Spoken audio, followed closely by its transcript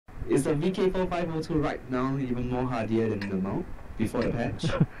Is the VK4502 right now even more hardier than the mount before the patch?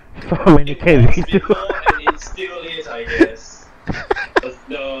 So many KV2. And it still is, I guess.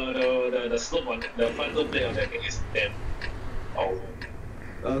 The slope on the frontal plate of that thing is damn awful.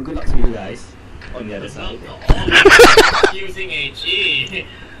 Good luck to you guys on the other side. Using HE.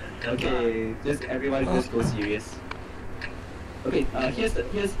 Okay, just everyone just go serious. Okay,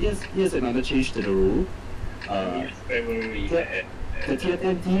 here's another change to the rule. The tier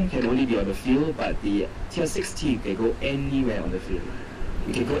 10 team can only be on the field, but the tier 6 team can go anywhere on the field.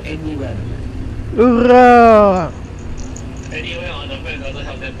 You can go anywhere on the map. Hoorah! Anywhere on the map doesn't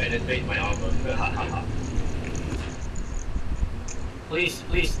help them penetrate my armor. Please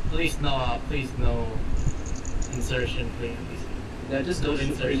no insertion, please. Yeah, just don't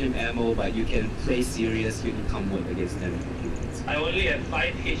shoot premium ammo, but you can play serious with comfort against them. I only have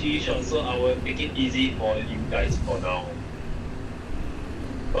 5 HE shots, so I will make it easy for you guys for now.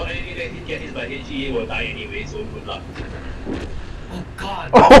 Well, anything that gets hit by HE will die anyway, so good luck. Oh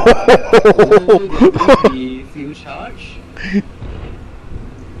god! Oh, the field charge?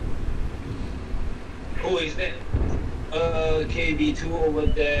 Who is that? KB2 over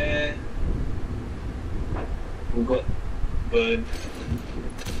there. Who got burned?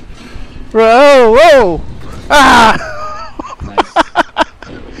 Whoa! Whoa! Ah! Nice.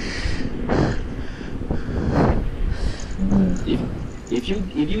 If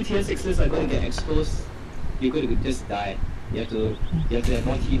you tier 6s are going to get exposed, you're going to just die. You have to have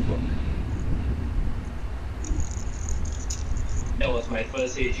more teamwork. That was my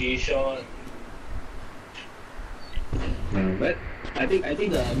first HE shot. But I think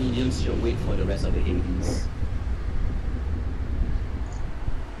the mediums should wait for the rest of the heavies.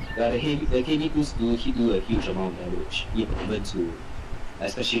 The KB2s do a huge amount of damage, even to,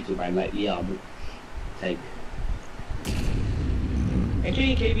 especially to my lightly armored tank.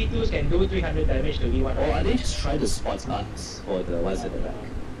 Actually, KB2s can do 300 damage to V1. Or are they just trying to spot us for the ones at the back?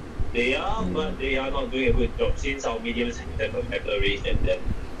 They are, but they are not doing a good job since our mediums have a better range than them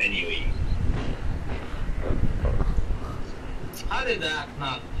anyway. How did that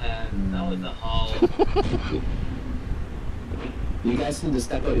not pan? That was a haul. You guys need to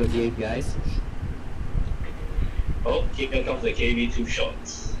step up your game, guys. Oh, here comes the KB2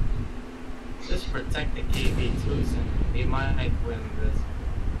 shots. Just protect the KB2s and they might win this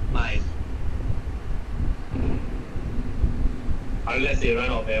fight. Unless they run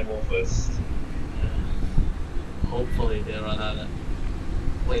out of ammo first. Yeah. Hopefully they run out of...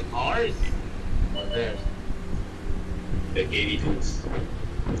 Wait, ours? Or theirs? The KB2s.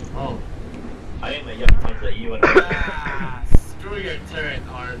 Oh. I am a young hunter, even. Ah, screw your turret,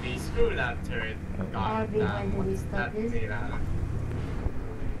 RV. Screw that turret. God RV, when do we stop this?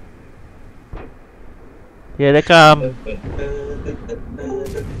 Here they come. RV,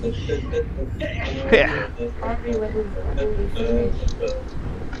 when do we finish?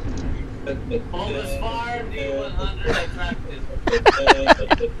 Focus fire, D100 attractive.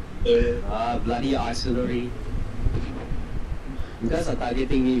 Bloody artillery. You guys are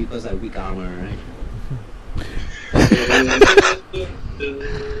targeting me because I have weak armor, right?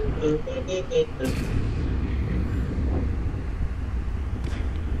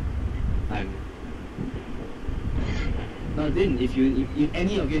 No, then if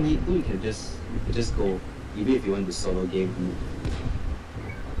any of you need to, you can just go. Even if you want to solo game.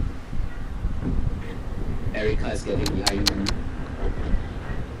 Erica is getting behind me.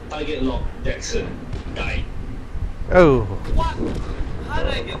 Target lock, Jackson. Die. Oh. What? How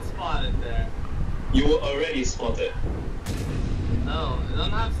did I get spotted there? You were already spotted. No, I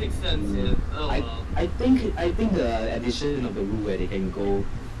don't have 6 cents yet. Oh well. I think the addition of the rule where they can go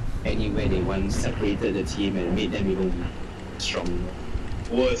anywhere they want separated the team and made them even stronger.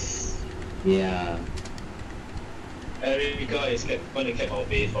 Worse. Yeah. Erica is going to keep our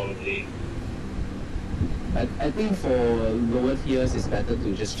base probably. I think for lower tiers it's better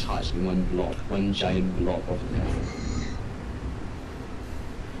to just charge in one block, one giant block of death.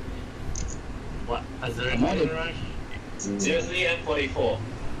 What? Is there a morning rush? Seriously, M44.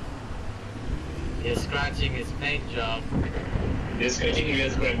 He's scratching his paint job. They're scratching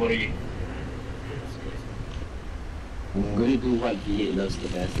US memory. I'm going to do what V8 loves the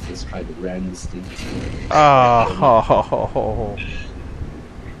best, is try to ram this thing. Oh.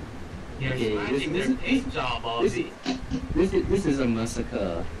 You're Okay, scratching their paint job, Ozzy. This is a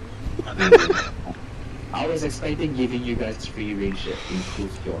massacre. I was expecting giving you guys free range to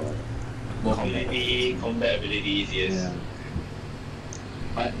improve your combat abilities, yes. Yeah.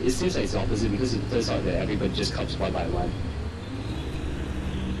 But it seems like it's the opposite because it turns out that everybody just comes one by one.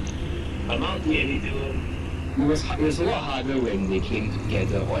 I'm not really doing. It was a lot harder when they came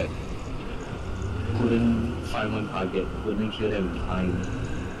together or couldn't find one target, couldn't kill them in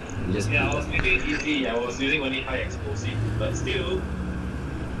time. Just Yeah, I was making it easy. I was using only high explosive, but still.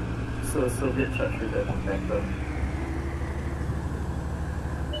 So Soviet church with the compactor.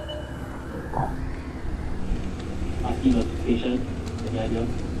 Party notification, any idea?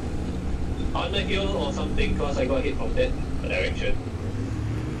 On the hill or something, cause I got hit from that direction.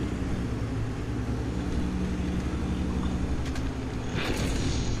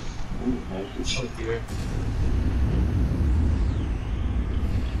 Ooh, nice. Oh dear.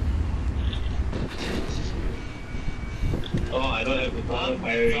 Oh, I don't have the bottom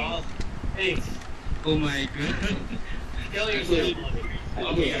firing. Hey, Oh my god. kill yourself.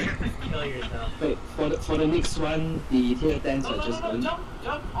 Okay. Kill yourself. Wait, for the next one, the tier 10s No, are just going.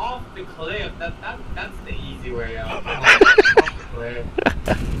 jump off the cliff. That's the easy way out. Come on, off the cliff.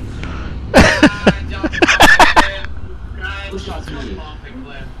 Jump off the cliff. Guys, Who shot me? jump off the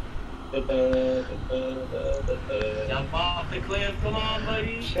cliff. Jump off the cliff. Come on,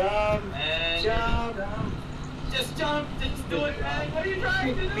 buddy. Jump! And Jump! just jump. Just do it, man. What are you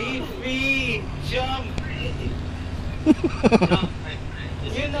trying to do? Beat me! Jump! Jump, my friend.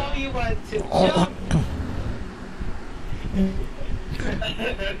 You know you want to jump!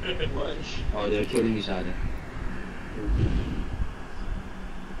 Oh, they're killing each other.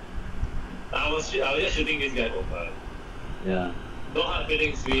 I was just shooting this guy for fun. Yeah. No hard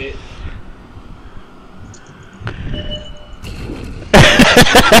feelings, sweet.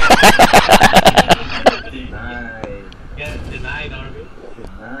 Denied. Get denied, Arby.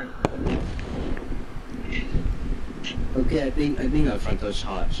 Denied. Okay, I think a frontal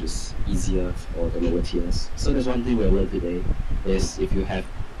charge is easier for the lower tiers. So there's one thing we learned today is if you have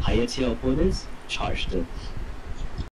higher tier opponents, charge them.